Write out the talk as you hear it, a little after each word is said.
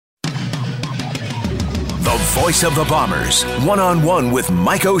voice of the Bombers, one-on-one with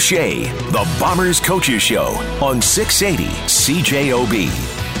Mike O'Shea, the Bombers Coaches Show on 680 CJOB.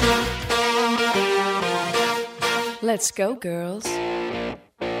 Let's go, girls. Come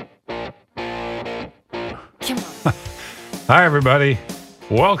on. Hi, everybody.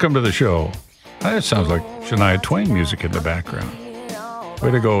 Welcome to the show. That sounds like Shania Twain music in the background.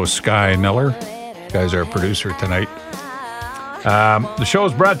 Way to go, Sky Neller. This guy's our producer tonight. The show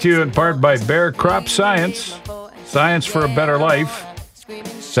is brought to you in part by Bear Crop Science. Science for a better life.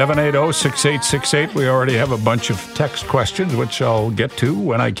 780-6868. We already have a bunch of text questions, which I'll get to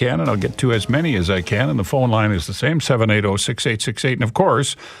when I can, and I'll get to as many as I can. And the phone line is the same, 780-6868. And, of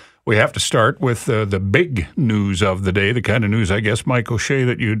course, we have to start with the big news of the day, the kind of news, I guess, Mike O'Shea,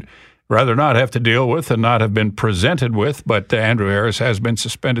 that you'd rather not have to deal with and not have been presented with. But Andrew Harris has been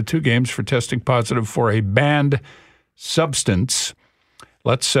suspended 2 games for testing positive for a banned substance.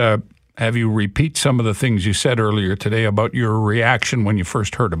 Let's have you repeat some of the things you said earlier today about your reaction when you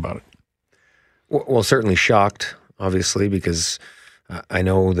first heard about it. Well, certainly shocked, obviously, because I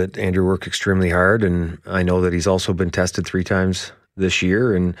know that Andrew worked extremely hard, and I know that he's also been tested 3 times this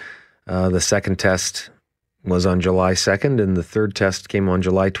year, and the second test was on July 2nd, and the third test came on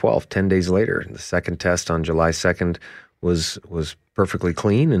July 12th, 10 days later. The second test on July 2nd was perfectly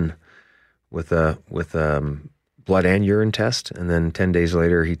clean and with a blood and urine test, and then 10 days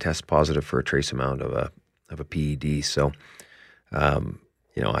later he tests positive for a trace amount of a PED. So, I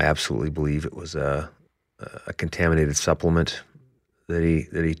absolutely believe it was a contaminated supplement that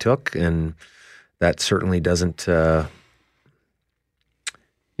he took, and that certainly doesn't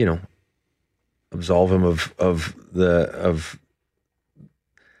absolve him of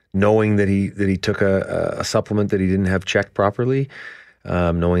knowing that he took a supplement that he didn't have checked properly.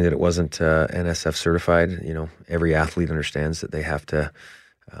 Knowing that it wasn't NSF certified. Every athlete understands that they have to,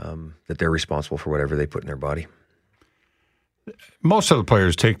 that they're responsible for whatever they put in their body. Most of the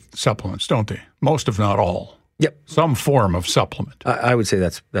players take supplements, don't they? Most, if not all. Yep. Some form of supplement. I would say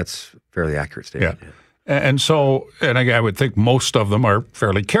that's fairly accurate statement. Yeah. And so, I would think most of them are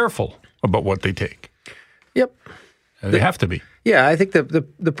fairly careful about what they take. Yep. They have to be. Yeah, I think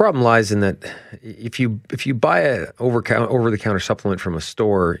the problem lies in that if you buy a over-the-counter supplement from a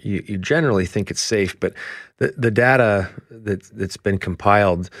store, you generally think it's safe, but the data that's been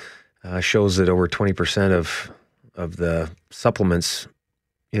compiled shows that over 20% of the supplements,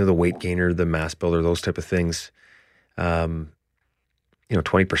 the weight gainer, the mass builder, those type of things, 20%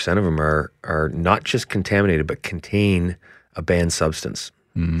 of them are not just contaminated, but contain a banned substance.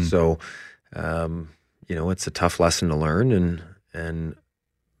 Mm-hmm. So, it's a tough lesson to learn, and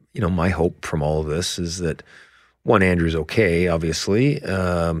my hope from all of this is that, one, Andrew's okay, obviously,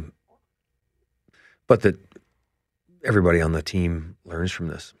 but that everybody on the team learns from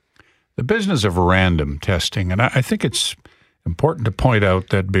this. The business of random testing, and I think it's important to point out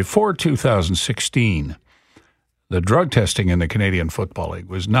that before 2016, the drug testing in the Canadian Football League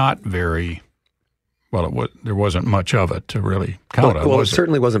was not very, there wasn't much of it to really count on. Well, it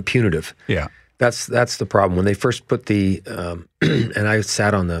certainly wasn't punitive. Yeah. That's the problem. When they first put the, and I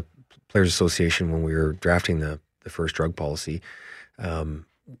sat on the Players Association when we were drafting the first drug policy,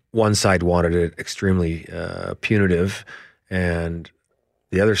 one side wanted it extremely punitive, and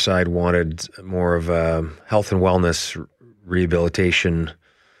the other side wanted more of a health and wellness rehabilitation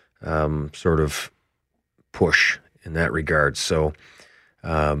sort of push in that regard. So,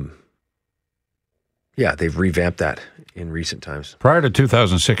 they've revamped that in recent times. Prior to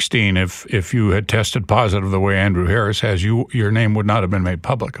 2016, if you had tested positive the way Andrew Harris has, your name would not have been made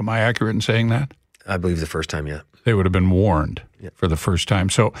public. Am I accurate in saying that? I believe the first time, yeah. They would have been warned for the first time.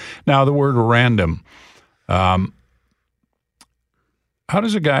 So now the word random. How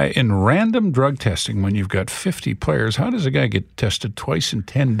does a guy in random drug testing, when you've got 50 players, how does a guy get tested twice in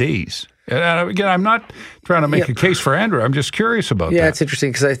 10 days? And again, I'm not trying to make a case for Andrew. I'm just curious about that. Yeah, it's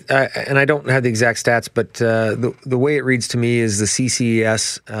interesting because I don't have the exact stats, but the way it reads to me is the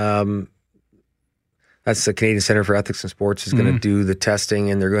CCES, that's the Canadian Centre for Ethics in Sports, is going to do the testing,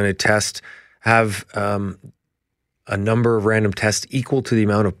 and they're going to have a number of random tests equal to the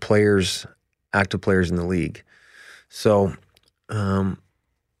amount of active players in the league. So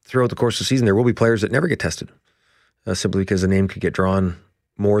throughout the course of the season, there will be players that never get tested, simply because the name could get drawn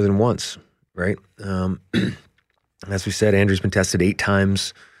more than once, right? As we said, Andrew's been tested 8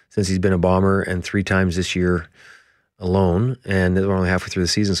 times since he's been a Bomber, and 3 times this year alone, and we're only halfway through the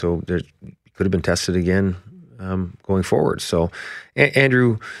season, so there could have been tested again going forward. So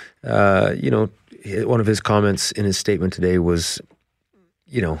Andrew, one of his comments in his statement today was,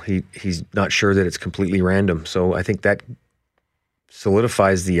 he's not sure that it's completely random. So I think that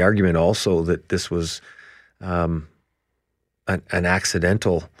solidifies the argument also that this was an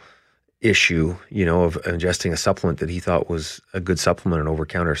accidental issue, of ingesting a supplement that he thought was a good supplement, an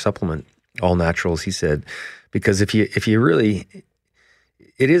over-counter supplement, all natural, as he said. Because if you really,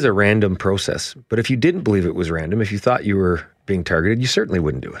 it is a random process. But if you didn't believe it was random, if you thought you were being targeted, you certainly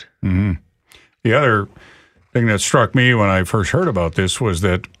wouldn't do it. Mm-hmm. The other thing that struck me when I first heard about this was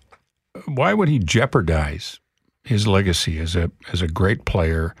that why would he jeopardize his legacy as a great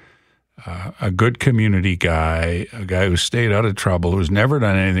player, a good community guy, a guy who stayed out of trouble, who's never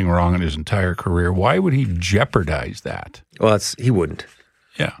done anything wrong in his entire career? Why would he jeopardize that? Well, he wouldn't.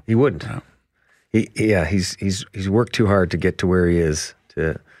 Yeah, he wouldn't. Yeah. He's worked too hard to get to where he is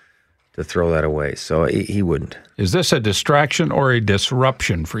to throw that away. So he wouldn't. Is this a distraction or a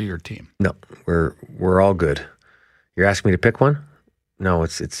disruption for your team? No, we're all good. You're asking me to pick one? No,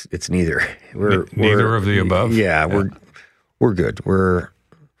 it's neither. Neither of the above. Yeah, we're good.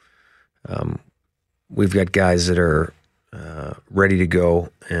 We've got guys that are ready to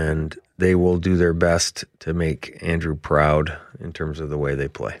go, and they will do their best to make Andrew proud in terms of the way they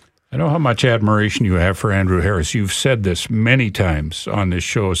play. I know how much admiration you have for Andrew Harris. You've said this many times on this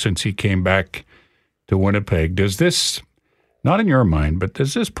show since he came back to Winnipeg. Does this, not in your mind, but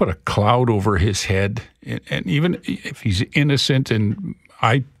does this put a cloud over his head? And even if he's innocent, and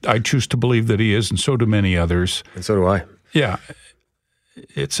I choose to believe that he is, and so do many others. And so do I. Yeah.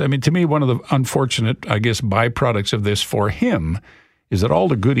 To me, one of the unfortunate, I guess, byproducts of this for him is that all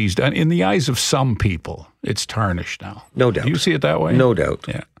the good he's done, in the eyes of some people, it's tarnished now. No doubt. Do you see it that way? No doubt.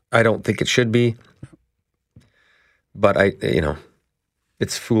 Yeah. I don't think it should be, but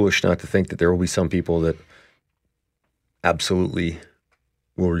it's foolish not to think that there will be some people that absolutely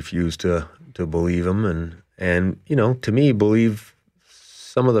will refuse to believe him, and to me, believe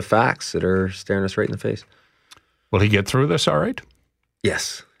some of the facts that are staring us right in the face. Will he get through this all right?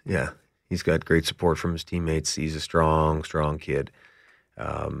 Yes. Yeah. He's got great support from his teammates. He's a strong, strong kid.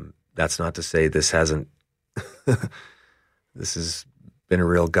 That's not to say this hasn't. This has been a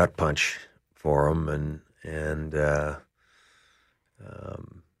real gut punch for him, and I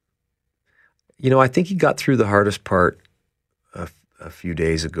think he got through the hardest part a few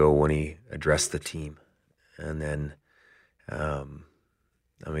days ago when he addressed the team, and then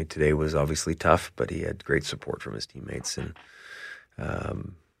today was obviously tough, but he had great support from his teammates, and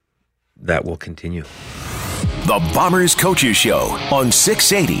that will continue. The Bombers Coaches Show on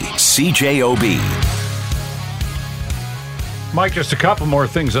 680 CJOB. Mike, just a couple more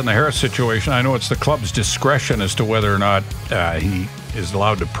things on the Harris situation. I know it's the club's discretion as to whether or not he is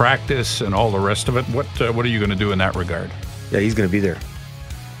allowed to practice and all the rest of it. What are you going to do in that regard? Yeah, he's going to be there.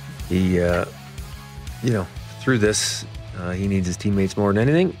 He, through this, he needs his teammates more than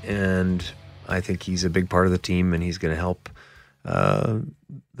anything, and I think he's a big part of the team, and he's going to help the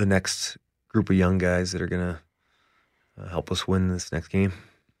next group of young guys that are going to help us win this next game.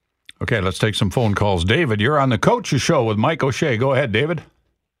 Okay, let's take some phone calls. David, you're on the Coaches Show with Mike O'Shea. Go ahead, David.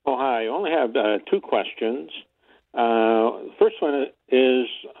 Oh, hi. I only have two questions. First one is,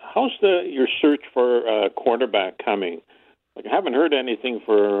 how's your search for a quarterback coming? I haven't heard anything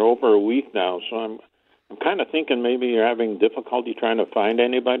for over a week now, so I'm kind of thinking maybe you're having difficulty trying to find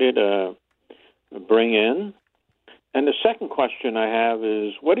anybody to bring in. And the second question I have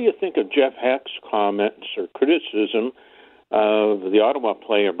is, what do you think of Jeff Heck's comments or criticism of the Ottawa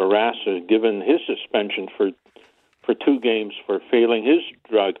player Barassa, given his suspension for 2 games for failing his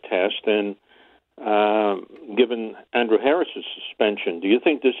drug test, and given Andrew Harris's suspension? Do you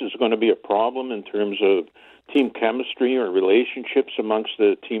think this is going to be a problem in terms of team chemistry or relationships amongst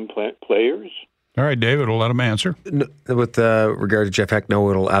the team players? All right, David, we'll let him answer. With regard to Jeff Heck, no,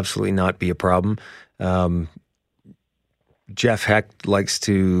 it'll absolutely not be a problem. Jeff Heck likes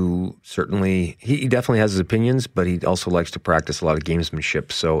to he definitely has his opinions, but he also likes to practice a lot of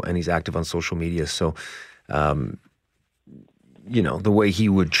gamesmanship. And he's active on social media. So, the way he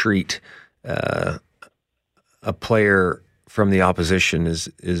would treat a player from the opposition is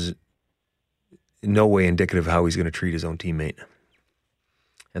in no way indicative of how he's going to treat his own teammate.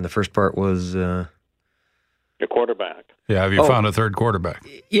 And the first part was the quarterback. Yeah, have you found a third quarterback?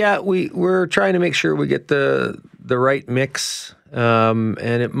 Yeah, we're trying to make sure we get the right mix, and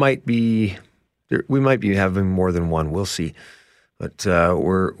it might be we might be having more than one. We'll see, but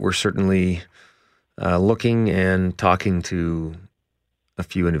we're certainly looking and talking to a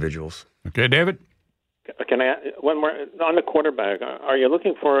few individuals. Okay, David. Can I one more on the quarterback? Are you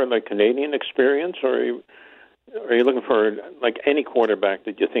looking for Canadian experience, or are you looking for any quarterback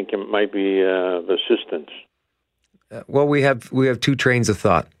that you think might be of assistance? Well, we have 2 trains of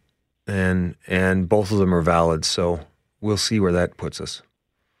thought, and both of them are valid. So we'll see where that puts us.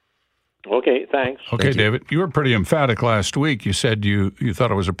 Okay, thanks. Okay, Thank you. David, you were pretty emphatic last week. You said you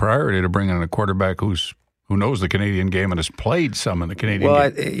thought it was a priority to bring in a quarterback who knows the Canadian game and has played some in the Canadian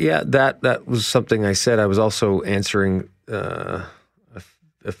game. That was something I said. I was also answering a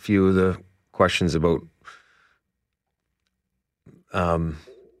few of the questions about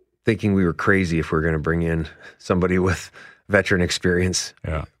thinking we were crazy if we were going to bring in somebody with veteran experience.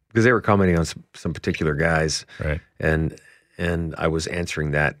 Yeah. Because they were commenting on some particular guys. Right. And I was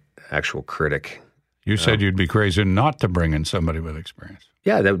answering that actual critic. You said you'd be crazy not to bring in somebody with experience.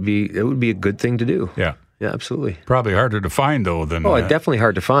 Yeah, it would be a good thing to do. Yeah. Yeah, absolutely. Probably harder to find, though, than... Definitely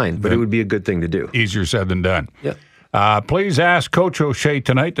hard to find, but it would be a good thing to do. Easier said than done. Yeah. Please ask Coach O'Shea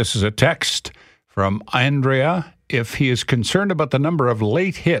tonight, this is a text from Andrea, if he is concerned about the number of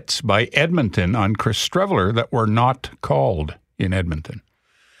late hits by Edmonton on Chris Streveler that were not called in Edmonton.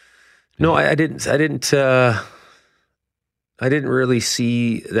 No, I didn't really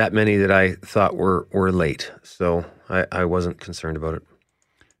see that many that I thought were late, so I wasn't concerned about it.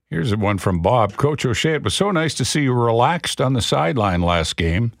 Here's one from Bob. Coach O'Shea, it was so nice to see you relaxed on the sideline last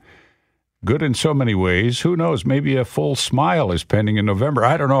game. Good in so many ways. Who knows? Maybe a full smile is pending in November.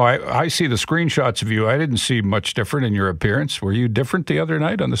 I don't know. I see the screenshots of you. I didn't see much different in your appearance. Were you different the other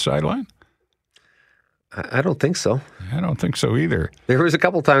night on the sideline? I don't think so. I don't think so either. There was a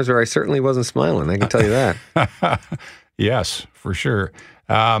couple times where I certainly wasn't smiling. I can tell you that. Yes, for sure.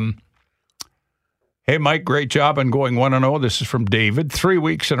 Hey, Mike, great job on going 1-0. This is from David. 3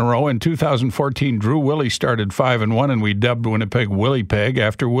 weeks in a row in 2014, Drew Willie started 5-1, and we dubbed Winnipeg Willie Peg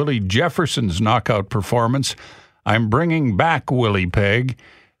after Willie Jefferson's knockout performance. I'm bringing back Willie Peg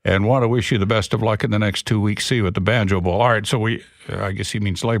and want to wish you the best of luck in the next 2 weeks. See you at the Banjo Bowl. All right, so I guess he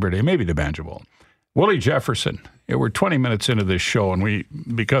means Labor Day, maybe the Banjo Bowl. Willie Jefferson. Yeah, we're 20 minutes into this show, and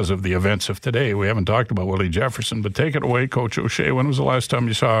because of the events of today, we haven't talked about Willie Jefferson. But take it away, Coach O'Shea. When was the last time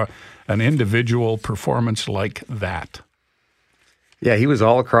you saw an individual performance like that? Yeah, he was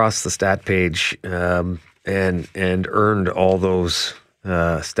all across the stat page and earned all those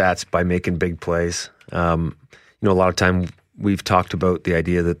stats by making big plays. A lot of time we've talked about the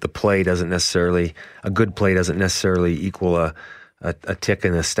idea that a good play doesn't necessarily equal a tick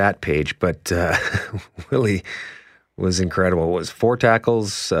in the stat page, but Willie was incredible. It was 4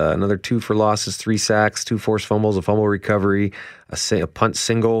 tackles, another 2 for losses, 3 sacks, 2 forced fumbles, a fumble recovery, a punt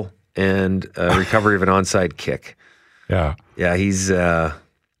single, and a recovery of an onside kick. Yeah. Yeah, he's... It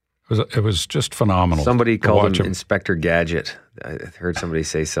was just phenomenal. Somebody called him Inspector Gadget. I heard somebody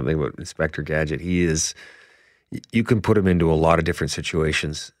say something about Inspector Gadget. He is... You can put him into a lot of different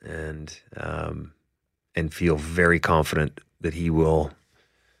situations and feel very confident that he will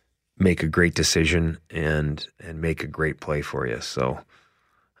make a great decision and make a great play for you. So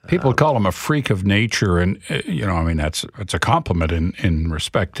people call him a freak of nature, and that's a compliment in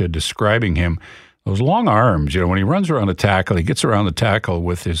respect to describing him. Those long arms, when he runs around a tackle, he gets around the tackle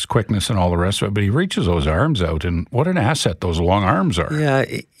with his quickness and all the rest of it, but he reaches those arms out, and what an asset those long arms are.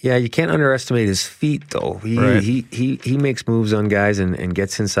 Yeah, you can't underestimate his feet, though. He makes moves on guys and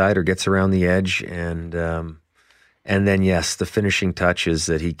gets inside or gets around the edge, and then, yes, the finishing touch is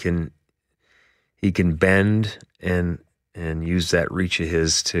that he can bend and use that reach of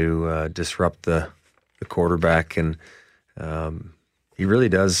his to disrupt the quarterback, and he really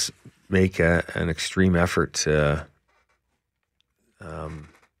does make an extreme effort to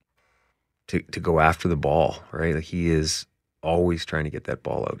go after the ball. Right, like he is always trying to get that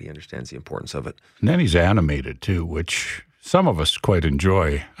ball out. He understands the importance of it, and then he's animated too, which some of us quite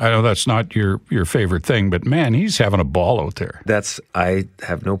enjoy. I know that's not your favorite thing, but man, he's having a ball out there. I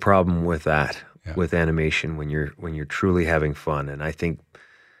have no problem with that, with animation when you're truly having fun. And I think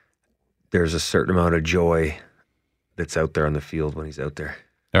there's a certain amount of joy that's out there on the field when he's out there.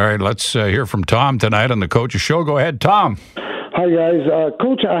 All right, let's hear from Tom tonight on the Coach's Show. Go ahead, Tom. Hi, guys.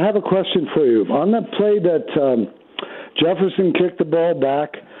 Coach, I have a question for you. On that play that Jefferson kicked the ball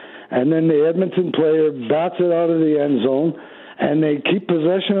back, and then the Edmonton player bats it out of the end zone, and they keep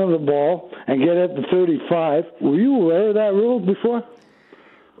possession of the ball and get at the 35. Were you aware of that rule before?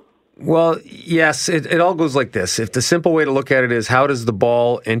 Well, yes. It all goes like this. If the simple way to look at it is, how does the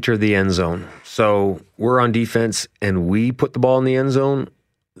ball enter the end zone? So we're on defense, and we put the ball in the end zone,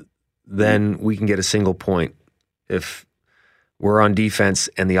 then we can get a single point. If we're on defense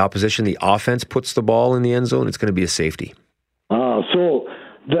and the offense puts the ball in the end zone, it's going to be a safety. So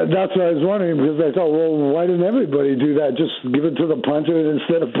that's what I was wondering, because I thought, well, why didn't everybody do that? Just give it to the punter, and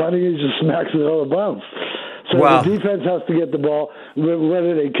instead of punting, he just smacks it out of bounds. So the defense has to get the ball,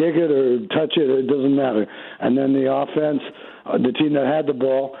 whether they kick it or touch it, it doesn't matter. And then the offense the team that had the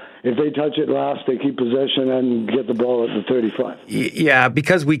ball, if they touch it last, they keep possession and get the ball at the 35. Yeah,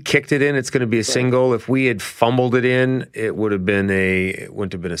 because we kicked it in, it's going to be a single. If we had fumbled it in, it wouldn't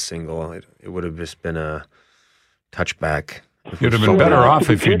have been a single. It would have just been a touchback. You'd have been better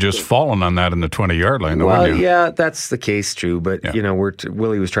off if you'd just fallen on that in the 20-yard line, well, wouldn't you? Yeah, that's the case, true. But,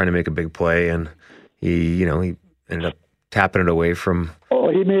 Willie was trying to make a big play, and he ended up tapping it away from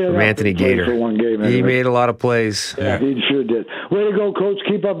Anthony Gator. For one game, anyway. He made a lot of plays. Yeah, he sure did. Way to go, Coach.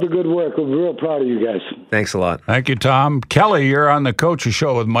 Keep up the good work. We're real proud of you guys. Thanks a lot. Thank you, Tom. Kelly, you're on the Coach's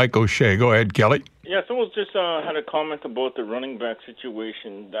Show with Mike O'Shea. Go ahead, Kelly. Yeah, someone just had a comment about the running back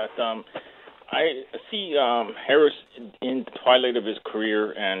situation that I see Harris in the twilight of his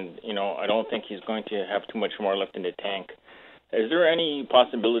career, and, I don't think he's going to have too much more left in the tank. Is there any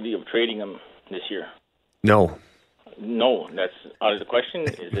possibility of trading him this year? No. No, that's out of the question.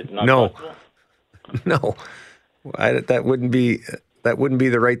 Is it not No. possible? No. That wouldn't be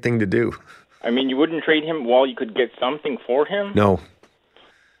the right thing to do. I mean, you wouldn't trade him while you could get something for him? No.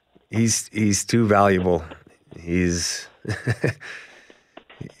 He's too valuable. He's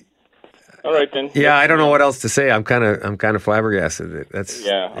All right then. Yeah, I don't know what else to say. I'm kind of flabbergasted.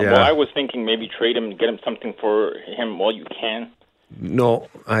 Yeah. Well, I was thinking maybe trade him and get him something for him while you can. No,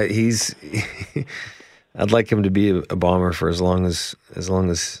 I'd like him to be a Bomber for as long as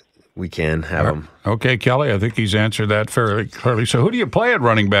we can have him. Okay, Kelly, I think he's answered that fairly clearly. So who do you play at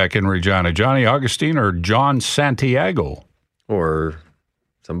running back in Regina? Johnny Augustine or John Santiago? Or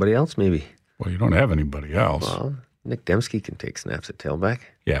somebody else, maybe. Well, you don't have anybody else. Well, Nick Dembski can take snaps at tailback.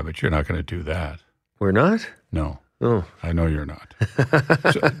 Yeah, but you're not going to do that. We're not? No. Oh. I know you're not.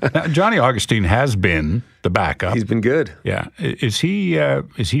 Now, Johnny Augustine has been the backup. He's been good. Yeah. Is he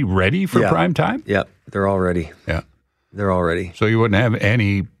ready for prime time? Yeah, they're all ready. Yeah. They're all ready. So you wouldn't have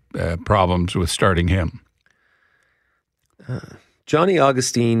any problems with starting him? Johnny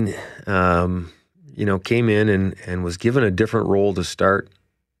Augustine, came in and was given a different role to start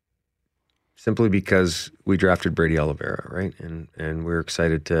simply because we drafted Brady Oliveira, right? And we were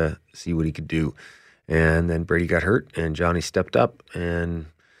excited to see what he could do. And then Brady got hurt, and Johnny stepped up, and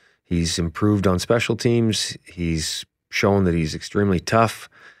he's improved on special teams. He's shown that he's extremely tough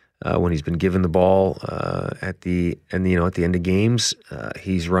when he's been given the ball at the end of games.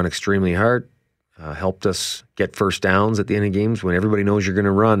 He's run extremely hard, helped us get first downs at the end of games when everybody knows you're going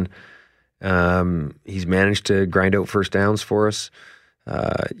to run. He's managed to grind out first downs for us.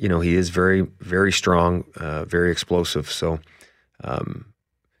 He is very, very strong, very explosive. So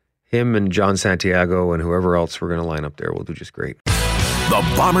him and John Santiago and whoever else we're going to line up there will do just great. The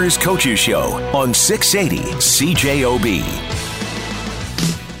Bombers Coaches Show on 680 CJOB.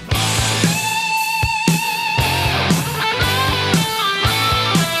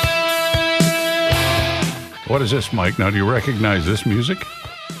 What is this, Mike? Now, do you recognize this music?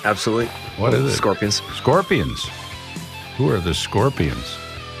 Absolutely. What is it? Scorpions. Scorpions. Who are the Scorpions?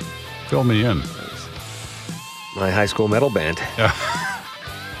 Fill me in. My high school metal band.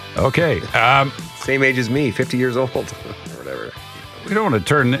 Okay. Same age as me, 50 years old or whatever. We don't want to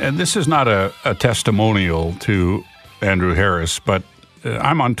turn, and this is not a testimonial to Andrew Harris, but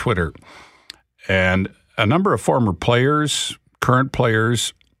I'm on Twitter, and a number of former players, current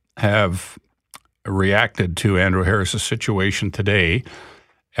players, have reacted to Andrew Harris's situation today.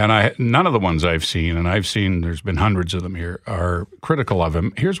 And none of the ones I've seen, and I've seen there's been hundreds of them here, are critical of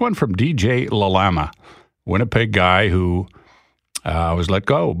him. Here's one from DJ Lalama, Winnipeg guy who was let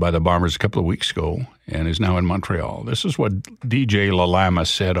go by the Bombers a couple of weeks ago and is now in Montreal. This is what DJ Lalama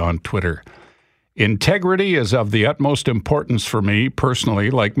said on Twitter. Integrity is of the utmost importance for me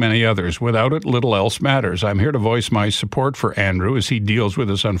personally, like many others. Without it, little else matters. I'm here to voice my support for Andrew as he deals with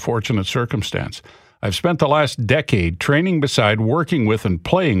this unfortunate circumstance. I've spent the last decade training beside, working with, and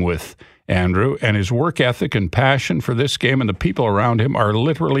playing with Andrew, and his work ethic and passion for this game and the people around him are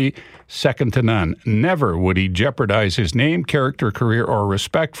literally second to none. Never would he jeopardize his name, character, career, or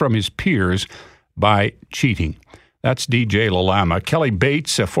respect from his peers by cheating. That's DJ Lalama. Kelly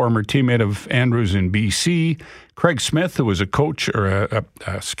Bates, a former teammate of Andrew's in BC. Craig Smith, who was a coach or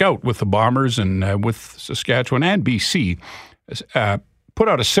a scout with the Bombers and with Saskatchewan and BC, put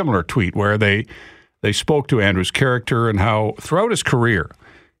out a similar tweet where they spoke to Andrew's character and how throughout his career,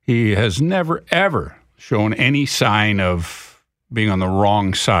 he has never, ever shown any sign of being on the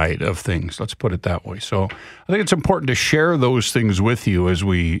wrong side of things. Let's put it that way. So I think it's important to share those things with you as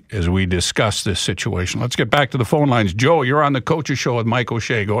we discuss this situation. Let's get back to the phone lines. Joe, you're on the Coach's Show with Mike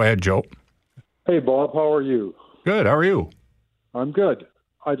O'Shea. Go ahead, Joe. Hey, Bob. How are you? Good. How are you? I'm good.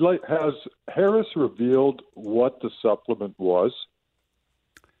 Has Harris revealed what the supplement was?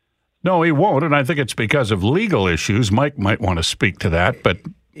 No, he won't, and I think it's because of legal issues. Mike might want to speak to that, but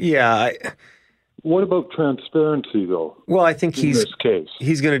Yeah. What about transparency, though? Well, I think in this case,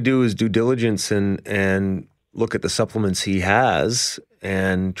 he's going to do his due diligence and look at the supplements he has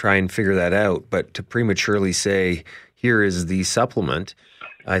and try and figure that out. But to prematurely say, here is the supplement,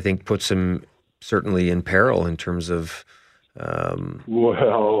 I think puts him certainly in peril in terms of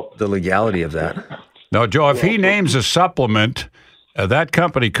the legality of that. No, Joe, if he names a supplement, that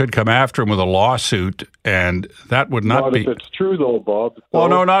company could come after him with a lawsuit, and that would not be... Not if it's true, though, Bob. Well,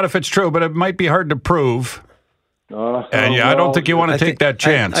 no, not if it's true, but it might be hard to prove. And I don't think you want to take that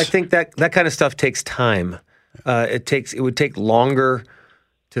chance. I think that kind of stuff takes time. It would take longer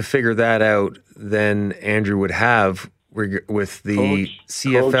to figure that out than Andrew would have with the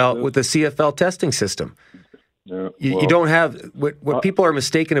CFL testing system. Yeah, you don't have what people are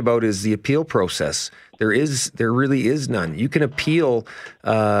mistaken about is the appeal process. There really is none. You can appeal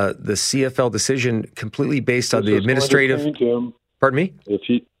the CFL decision completely based on the administrative. Pardon me? If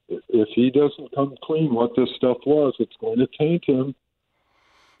he doesn't come clean what this stuff was, it's going to taint him.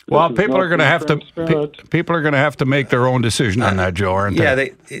 Well, people are going to have to make their own decision on that, Joe, aren't they? Yeah,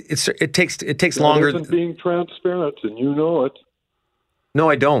 it takes longer. It isn't being transparent, and you know it. No,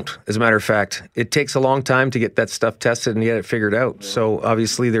 I don't. As a matter of fact, it takes a long time to get that stuff tested and get it figured out. Yeah. So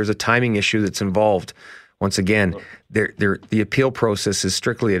obviously, there's a timing issue that's involved. Once again, the appeal process is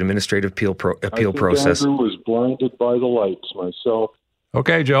strictly an administrative appeal process. Andrew was blinded by the lights myself.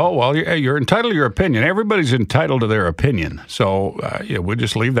 Okay, Joe. Well, you're entitled to your opinion. Everybody's entitled to their opinion. So we'll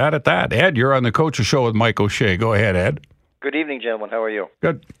just leave that at that. Ed, you're on the Coach's Show with Mike O'Shea. Go ahead, Ed. Good evening, gentlemen. How are you?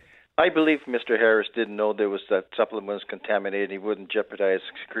 Good. I believe Mr. Harris didn't know there was that supplement was contaminated. He wouldn't jeopardize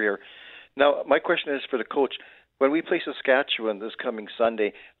his career. Now, my question is for the coach. When we play Saskatchewan this coming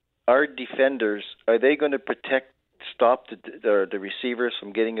Sunday, our defenders, are they going to stop the receivers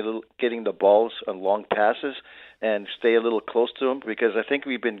from getting the balls on long passes and stay a little close to them? Because I think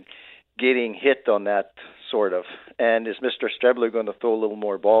we've been getting hit on that, sort of. And is Mr. Strebler going to throw a little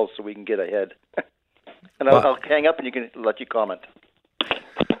more balls so we can get ahead? And I'll hang up and let you comment.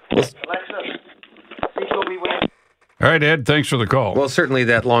 Alexa, please go be winning. All right, Ed, thanks for the call. Well, certainly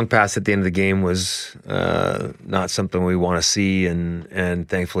that long pass at the end of the game was not something we want to see, and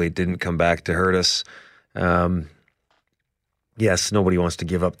thankfully it didn't come back to hurt us. Yes, nobody wants to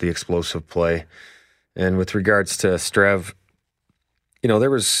give up the explosive play. And with regards to Strev,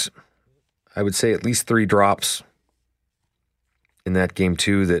 there was, I would say, at least 3 drops in that game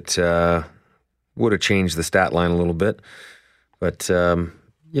too that would have changed the stat line a little bit. But,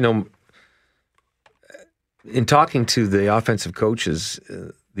 in talking to the offensive coaches,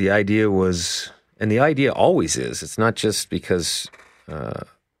 the idea was, and the idea always is, it's not just because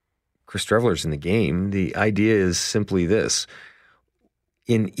Chris Strevler's in the game. The idea is simply this.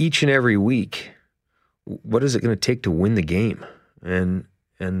 In each and every week, what is it going to take to win the game? And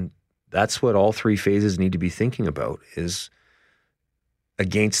that's what all 3 phases need to be thinking about is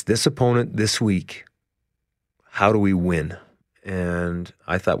against this opponent this week, how do we win? And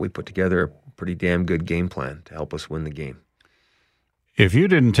I thought we put together a pretty damn good game plan to help us win the game. If you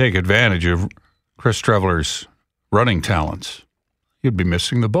didn't take advantage of Chris Strevler's running talents, you'd be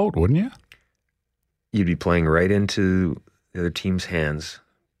missing the boat, wouldn't you? You'd be playing right into the other team's hands,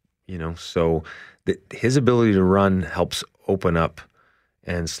 So his ability to run helps open up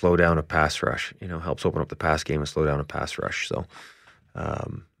and slow down a pass rush, helps open up the pass game and slow down a pass rush. So,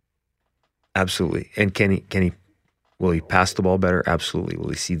 absolutely. And will he pass the ball better? Absolutely. Will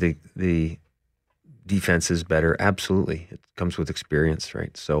he see the defenses better? Absolutely. It comes with experience,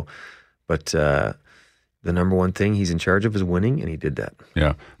 right? So, but the number one thing he's in charge of is winning, and he did that.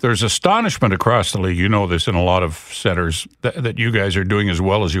 Yeah. There's astonishment across the league. You know this in a lot of centers that you guys are doing as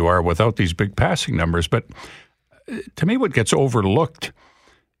well as you are without these big passing numbers. But to me, what gets overlooked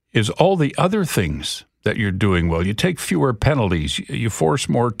is all the other things that you're doing well. You take fewer penalties. You force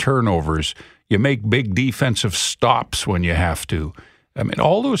more turnovers. You make big defensive stops when you have to. I mean,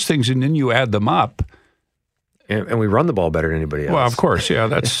 all those things, and then you add them up. And we run the ball better than anybody else. Well, of course, yeah,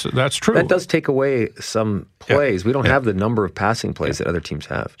 that's true. That does take away some plays. We don't have the number of passing plays that other teams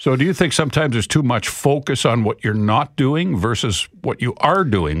have. So do you think sometimes there's too much focus on what you're not doing versus what you are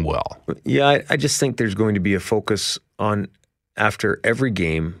doing well? Yeah, I just think there's going to be a focus on, after every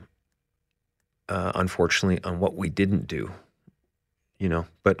game, unfortunately, on what we didn't do.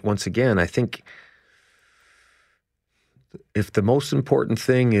 But once again, I think if the most important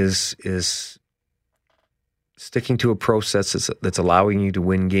thing is sticking to a process that's allowing you to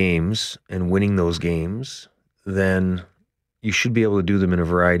win games and winning those games, then you should be able to do them in a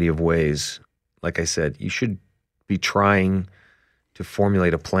variety of ways. Like I said, you should be trying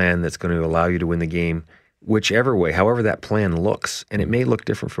formulate a plan that's going to allow you to win the game, whichever way, however that plan looks. And it may look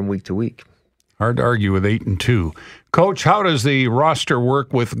different from week to week. Hard to argue with 8-2. Coach, how does the roster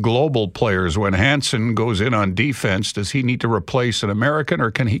work with global players? When Hansen goes in on defense, does he need to replace an American, or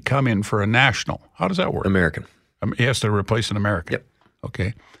can he come in for a national? How does that work? American. He has to replace an American. Yep.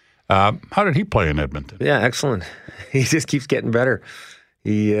 Okay. How did he play in Edmonton? Yeah, excellent. He just keeps getting better.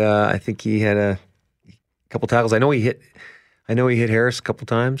 I think he had a couple tackles. I know he hit Harris a couple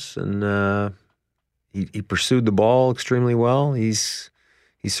times, and he pursued the ball extremely well. He's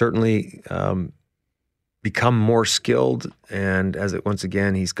certainly become more skilled, and once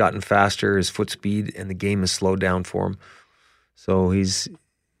again, he's gotten faster. His foot speed and the game has slowed down for him. So he's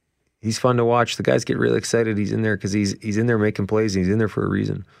fun to watch. The guys get really excited. He's in there because he's in there making plays. And he's in there for a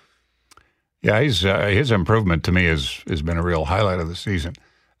reason. Yeah, his improvement to me has been a real highlight of the season.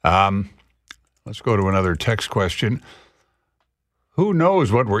 Let's go to another text question. Who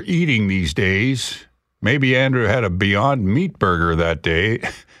knows what we're eating these days? Maybe Andrew had a Beyond Meat burger that day.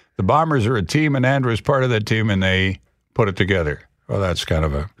 The Bombers are a team, and Andrew is part of that team, and they put it together. Well, that's kind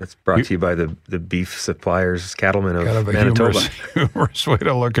of That's brought to you by the beef suppliers, cattlemen of kind of a Manitoba. humorous way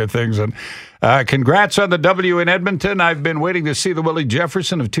to look at things. And congrats on the W in Edmonton. I've been waiting to see the Willie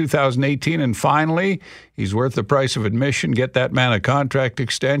Jefferson of 2018, and finally, he's worth the price of admission. Get that man a contract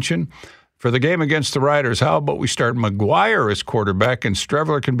extension. For the game against the Riders, how about we start McGuire as quarterback, and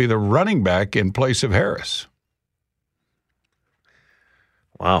Strevler can be the running back in place of Harris?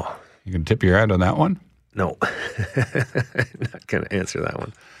 Wow. You can tip your hand on that one? No. Not going to answer that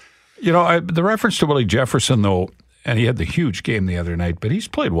one. You know, the reference to Willie Jefferson, though, and he had the huge game the other night, but he's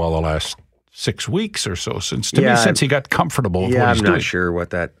played well the last 6 weeks or so since he got comfortable with what he's doing. I'm not sure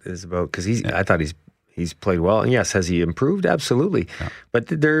what that is about, because I thought he's played well. And yes, has he improved? Absolutely. Yeah. But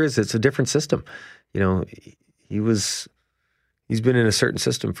it's a different system. You know, he's been in a certain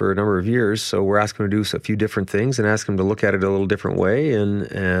system for a number of years, so we're asking him to do a few different things and ask him to look at it a little different way.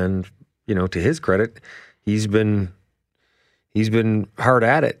 And you know, to his credit, he's been hard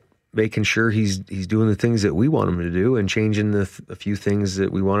at it, making sure he's doing the things that we want him to do and changing a few things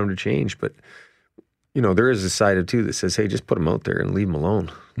that we want him to change. But you know, there is a side of too that says, hey, just put him out there and leave him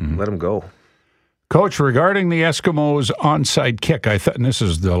alone. Mm-hmm. Let him go. Coach, regarding the Eskimos' onside kick, I thought, and this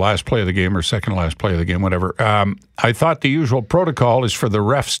is the last play of the game or second last play of the game, whatever. I thought the usual protocol is for the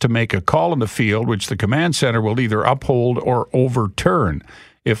refs to make a call in the field, which the command center will either uphold or overturn.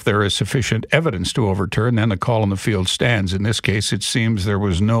 If there is sufficient evidence to overturn, then the call on the field stands. In this case, it seems there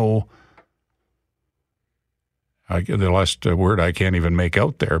was no. The last word I can't even make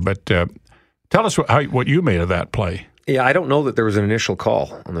out there. But tell us what you made of that play. Yeah, I don't know that there was an initial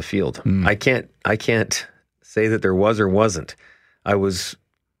call on the field. I can't say that there was or wasn't. I was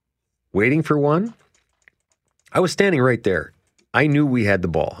waiting for one. I was standing right there. I knew we had the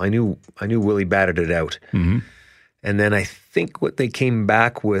ball. I knew Willie batted it out. Mm-hmm. And then I think what they came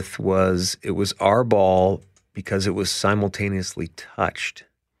back with was it was our ball because it was simultaneously touched.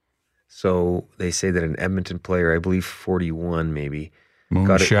 So they say that an Edmonton player, I believe 41 maybe,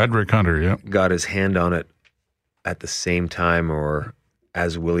 Shadrick Hunter, yeah, got his hand on it at the same time or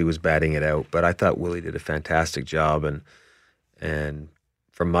as Willie was batting it out. But I thought Willie did a fantastic job, and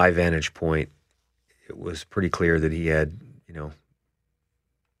from my vantage point, it was pretty clear that he had, you know,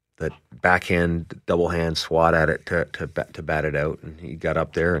 that backhand, double hand swat at it to bat it out, and he got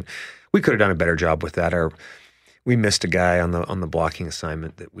up there, and we could have done a better job with that. We missed a guy on the blocking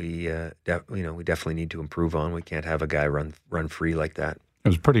assignment that we definitely need to improve on. We can't have a guy run free like that. It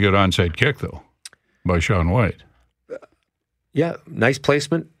was a pretty good onside kick though, by Sean White. Yeah, nice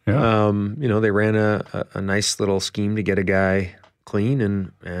placement. Yeah. You know, they ran a nice little scheme to get a guy clean,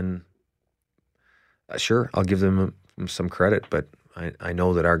 and sure, I'll give them some credit, but I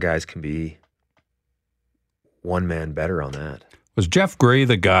know that our guys can be one man better on that. Was Jeff Gray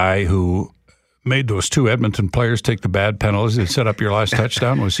the guy who made those two Edmonton players take the bad penalties and set up your last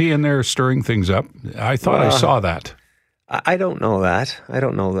touchdown? Was he in there stirring things up? I thought I saw that. I don't know that. I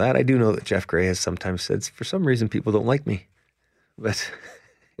do know that Jeff Gray has sometimes said, for some reason, people don't like me. But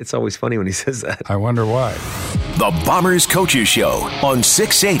it's always funny when he says that. I wonder why. The Bombers Coaches Show on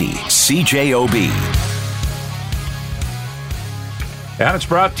 680 CJOB. And it's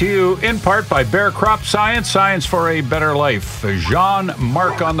brought to you in part by Bear Crop Science, science for a better life.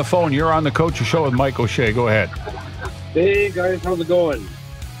 Jean-Marc on the phone. You're on the Coaches Show with Mike O'Shea. Go ahead. Hey, guys. How's it going?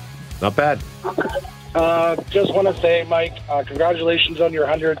 Not bad. Just want to say, Mike, congratulations on your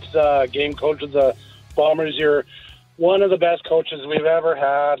 100th game coach of the Bombers. You're one of the best coaches we've ever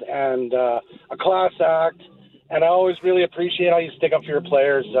had, and a class act. And I always really appreciate how you stick up for your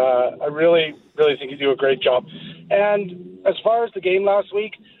players. I really, really think you do a great job. And as far as the game last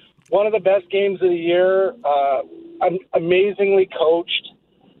week, one of the best games of the year. Amazingly coached.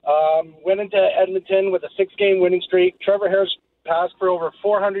 Went into Edmonton with a 6-game winning streak. Trevor Harris passed for over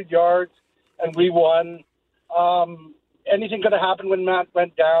 400 yards, and we won. Anything could have happened when Matt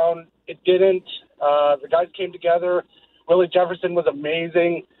went down. It didn't. The guys came together. Willie Jefferson was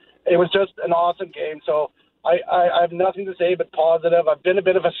amazing. It was just an awesome game. So I have nothing to say but positive. I've been a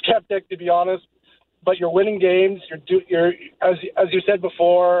bit of a skeptic, to be honest. But you're winning games. You're as you said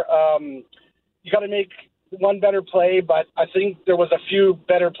before. You got to make one better play, but I think there was a few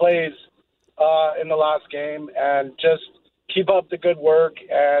better plays in the last game. And just keep up the good work.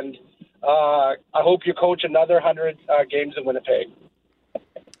 And I hope you coach another 100 games in Winnipeg.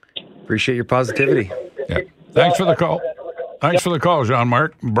 Appreciate your positivity. Yeah. Thanks for the call. Thanks for the call,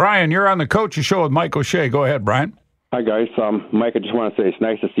 Jean-Marc. Brian, you're on the Coaches Show with Mike O'Shea. Go ahead, Brian. Hi, guys. Mike, I just want to say it's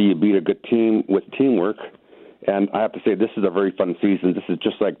nice to see you beat a good team with teamwork. And I have to say, this is a very fun season. This is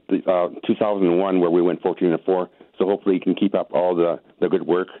just like the, 2001 where we went 14-4. So hopefully you can keep up all the good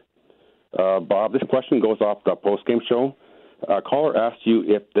work. Bob, this question goes off the postgame show. A caller asked you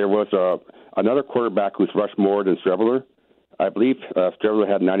if there was another quarterback who's rushed more than Streveler. I believe Streveler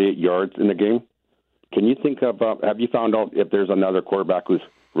had 98 yards in the game. Can you think of, have you found out if there's another quarterback who's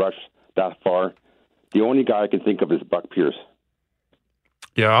rushed that far? The only guy I can think of is Buck Pierce.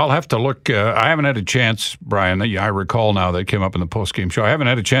 Yeah, I'll have to look. I haven't had a chance, Brian. I recall now that came up in the postgame show. I haven't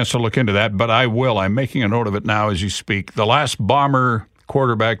had a chance to look into that, but I will. I'm making a note of it now as you speak. The last Bomber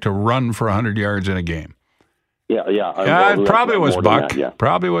quarterback to run for 100 yards in a game. Yeah. It probably was Buck.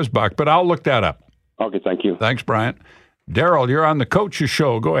 Probably was Buck, but I'll look that up. Okay, thank you. Thanks, Brian. Daryl, you're on the Coaches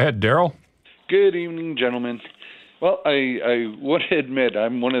Show. Go ahead, Daryl. Good evening, gentlemen. Well, I would admit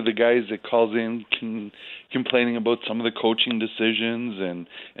I'm one of the guys that calls in complaining about some of the coaching decisions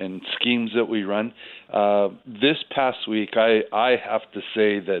and schemes that we run. This past week, I have to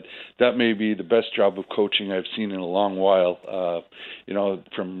say that may be the best job of coaching I've seen in a long while.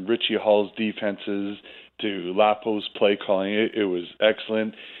 From Richie Hall's defenses to Lapo's play calling, it was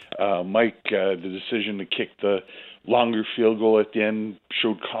excellent. Mike, the decision to kick the longer field goal at the end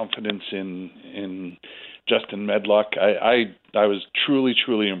showed confidence in Justin Medlock. I was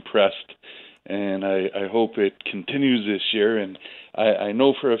truly impressed, and I hope it continues this year. And I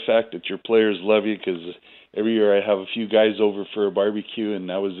know for a fact that your players love you because every year I have a few guys over for a barbecue, and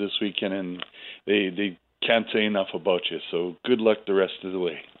that was this weekend, and they can't say enough about you. So good luck the rest of the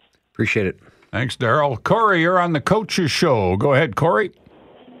way. Appreciate it. Thanks, Daryl. Corey, you're on the Coaches Show. Go ahead, Corey.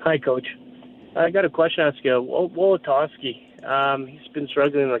 Hi, Coach. I got a question to ask you. Wolitowski, he's been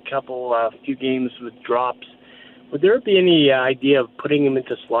struggling in a few games with drops. Would there be any idea of putting him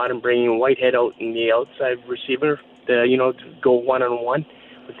into slot and bringing Whitehead out in the outside receiver, to go one-on-one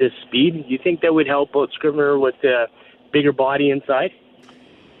with his speed? Do you think that would help out Scrivener with the bigger body inside?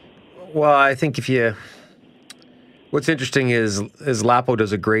 Well, I think what's interesting is Lapo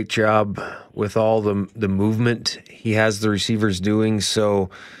does a great job with all the movement he has the receivers doing. So,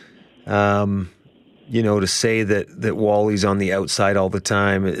 to say that Wally's on the outside all the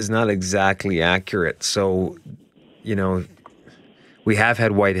time is not exactly accurate. So, we have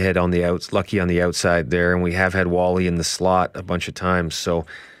had Whitehead Lucky on the outside there, and we have had Wally in the slot a bunch of times. So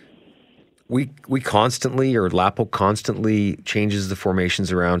we constantly, or Lapo constantly changes the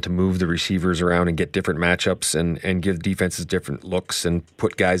formations around to move the receivers around and get different matchups and give defenses different looks and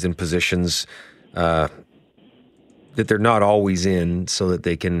put guys in positions that they're not always in so that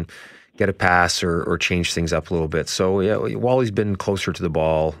they can get a pass or change things up a little bit. So, yeah, Wally's been closer to the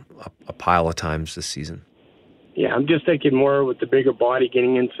ball a pile of times this season. Yeah, I'm just thinking more with the bigger body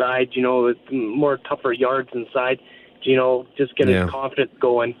getting inside, with more tougher yards inside, just get his confidence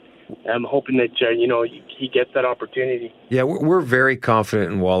going. I'm hoping that, he gets that opportunity. Yeah, we're very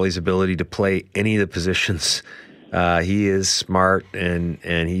confident in Wally's ability to play any of the positions. He is smart, and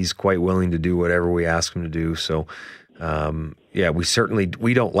he's quite willing to do whatever we ask him to do. So,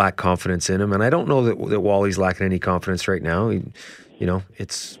 we don't lack confidence in him, and I don't know that Wally's lacking any confidence right now.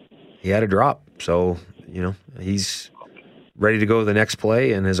 He had a drop, so he's ready to go to the next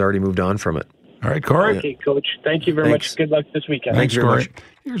play and has already moved on from it. All right, Corey. Okay, Coach. Thank you very much. Good luck this weekend. Thanks, Corey.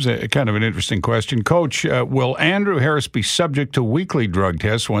 Here's a kind of an interesting question, Coach. Will Andrew Harris be subject to weekly drug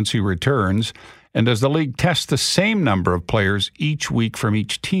tests once he returns? And does the league test the same number of players each week from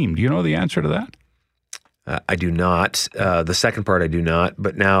each team? Do you know the answer to that? I do not. The second part I do not.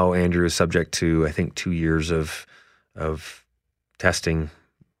 But now Andrew is subject to, I think, 2 years of testing,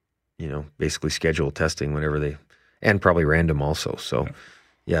 basically scheduled testing whenever and probably random also. So,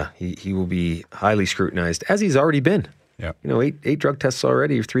 he will be highly scrutinized, as he's already been. Yeah. 8 drug tests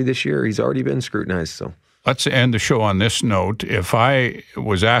already, 3 this year. He's already been scrutinized. So Let's end the show on this note. If I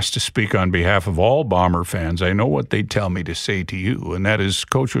was asked to speak on behalf of all Bomber fans, I know what they'd tell me to say to you, and that is,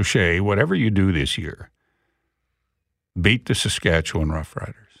 Coach O'Shea, whatever you do this year, beat the Saskatchewan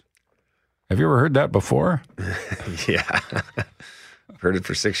Roughriders. Have you ever heard that before? Yeah. I've heard it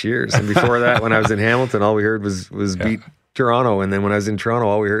for 6 years. And before that, when I was in Hamilton, all we heard was beat Toronto. And then when I was in Toronto,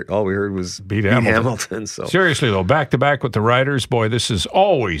 all we heard was beat Hamilton. So seriously, though, back-to-back with the Riders, boy, this is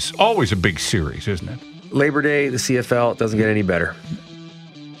always a big series, isn't it? Labor Day, the CFL, it doesn't get any better.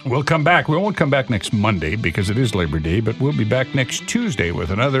 We'll come back. We won't come back next Monday because it is Labor Day, but we'll be back next Tuesday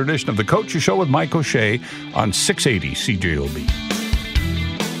with another edition of The Coach's Show with Mike O'Shea on 680 CJOB.